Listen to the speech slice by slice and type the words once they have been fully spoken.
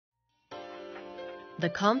The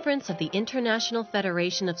conference of the International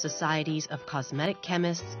Federation of Societies of Cosmetic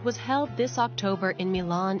Chemists was held this October in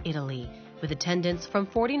Milan, Italy, with attendance from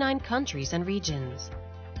 49 countries and regions.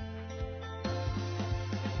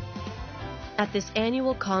 At this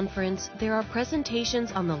annual conference, there are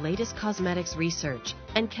presentations on the latest cosmetics research,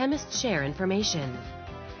 and chemists share information.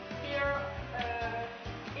 Here,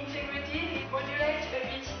 integrity modulates a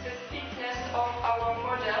bit the thickness of our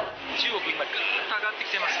model.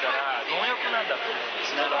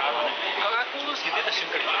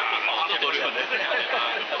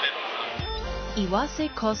 Iwase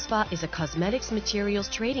Cosfa is a cosmetics materials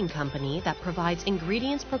trading company that provides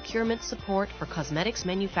ingredients procurement support for cosmetics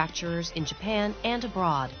manufacturers in Japan and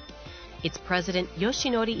abroad. Its president,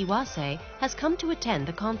 Yoshinori Iwase, has come to attend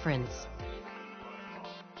the conference.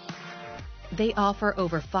 They offer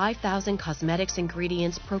over 5,000 cosmetics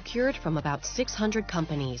ingredients procured from about 600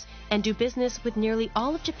 companies and do business with nearly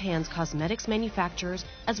all of Japan's cosmetics manufacturers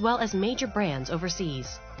as well as major brands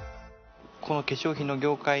overseas. この化粧品の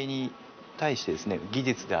業界に対してですね、技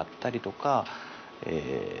術であったりとか、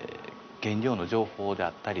原料の情報であ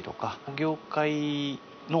ったりとか、業界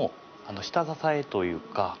の下支えという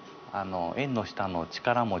か、縁の下の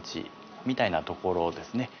力持ちみたいなところで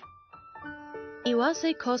すね。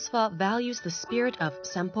Iwase Cosfa values the spirit of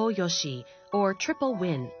Sanpo Yoshi, or triple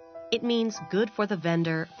win. It means good for the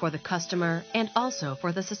vendor, for the customer, and also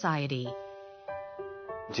for the society.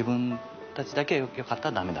 自分たちだけ良かった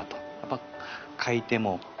らダメだと。やっぱ買い手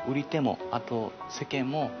も売り手も、あと世間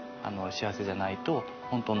も幸せじゃないと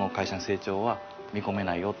本当の会社の成長は見込め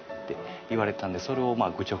ないよって言われたんで、それを愚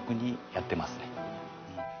直にやってますね。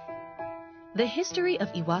The history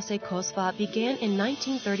of Iwase Cosfa began in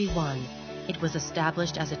 1931. It was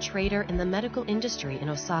established as a trader in the medical industry in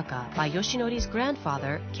Osaka by Yoshinori's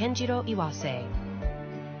grandfather, Kenjiro Iwase.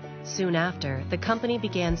 Soon after, the company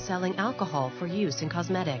began selling alcohol for use in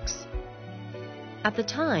cosmetics. At the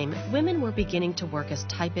time, women were beginning to work as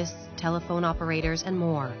typists, telephone operators, and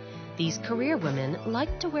more. These career women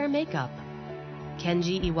liked to wear makeup.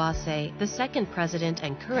 Kenji Iwase, the second president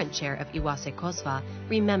and current chair of Iwase Cosfa,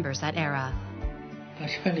 remembers that era.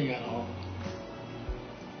 確かに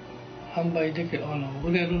販売できる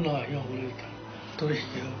売れるのはよく売れた。取引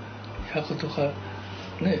を100とか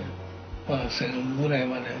ね、1000ぐらい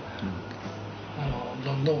まで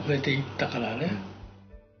どんどん増えていったからね。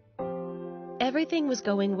Everything was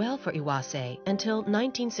going well for Iwase until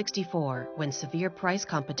 1964, when severe price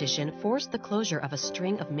competition forced the closure of a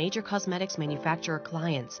string of major cosmetics manufacturer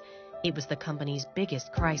clients. It was the company's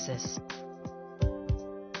biggest crisis.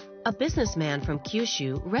 A businessman from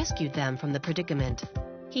Kyushu rescued them from the predicament.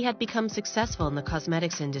 He had become successful in the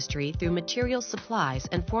cosmetics industry through materials supplies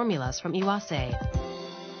and formulas from Iwase.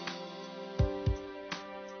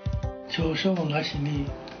 調書もなしに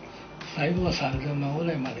最後は3000万ぐ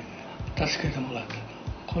らいまで助けてもらった。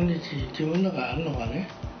今日自分のがあるのはね、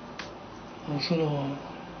その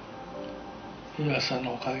岩さん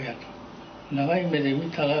のおかげやと。長い目で見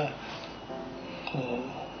たらこ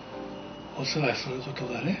うお世話すること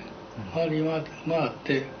がね、回り回っ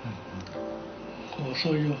て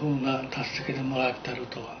そういうふうな助けてもらってる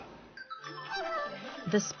とは。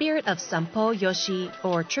The spirit of Sanpo Yoshi,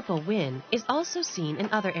 or triple win, is also seen in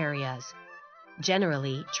other areas.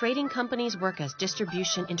 Generally, trading companies work as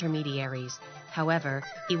distribution intermediaries. However,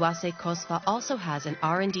 Iwase Cosfa also has an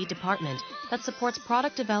R&D department that supports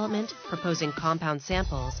product development, proposing compound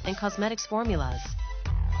samples, and cosmetics formulas.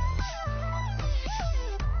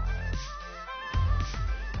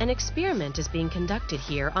 An experiment is being conducted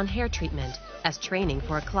here on hair treatment as training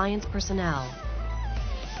for a client's personnel.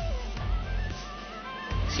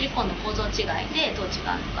 シリコンの構造違いでどう違う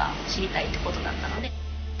のか知りたいってことだったので。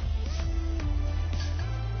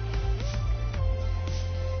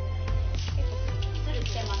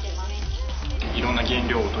いろんな原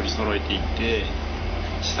料を取り揃えていって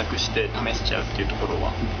試作して試しちゃうっていうところ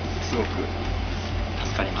はすごく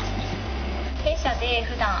助かりますね。弊社で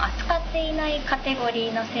普段扱っていないカテゴリ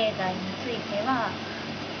ーの製剤については、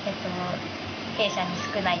弊社に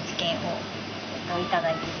少ない知見をいた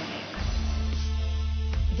だいている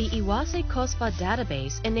というか。The Iwase Cosfa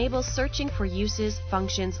database enables searching for uses,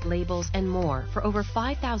 functions, labels, and more for over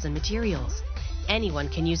 5,000 materials. Anyone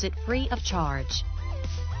can use it free of charge.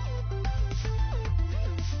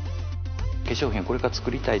 化粧品をこれから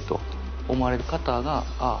作りたいと思われる方が、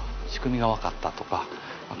仕組みが分かったとか、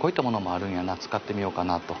こういったものもあるんやな、使ってみようか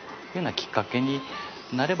なというようなきっかけに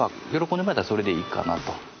なれば、喜んでもらえたらそれでいいかな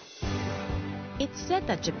と。It's said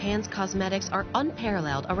that Japan's cosmetics are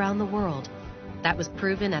unparalleled around the world. That was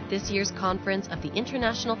proven at this year's conference of the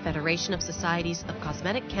International Federation of Societies of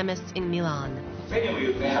Cosmetic Chemists in Milan. Many of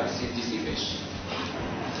you may have seen this image.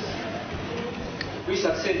 We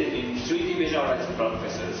succeeded in 3D visualizing blood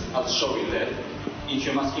vessels, as shown in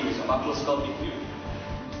human skin with a macroscopic view.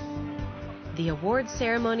 The awards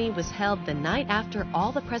ceremony was held the night after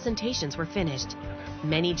all the presentations were finished.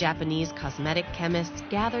 Many Japanese cosmetic chemists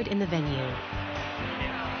gathered in the venue.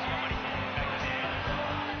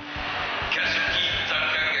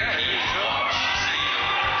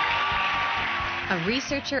 A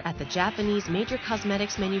researcher at the Japanese major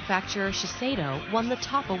cosmetics manufacturer Shiseido won the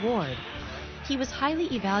top award. He was highly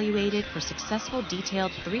evaluated for successful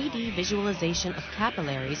detailed 3D visualization of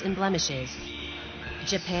capillaries and blemishes.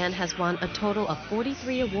 Japan has won a total of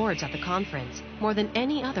 43 awards at the conference, more than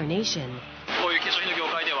any other nation. こういう化粧品の業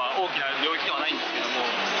界では大きな領域ではないんですけども、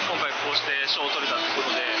今回こうして賞を取れたということ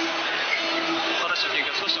で、私の研究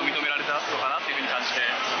が少しでも認められたのかなというふうに感じて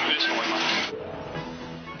嬉しく思います。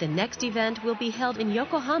The next event will be held in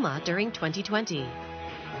Yokohama during 2020.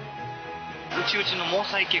 うちの毛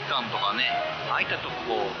細血管とかね、ああいったと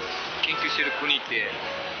こを研究している国って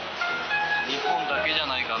日本だけじゃ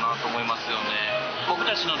ないかなと思いますよね。僕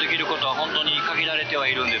たちのできることは本当に限られては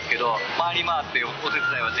いるんですけど、回り回ってお手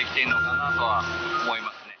伝いはできているのかなとは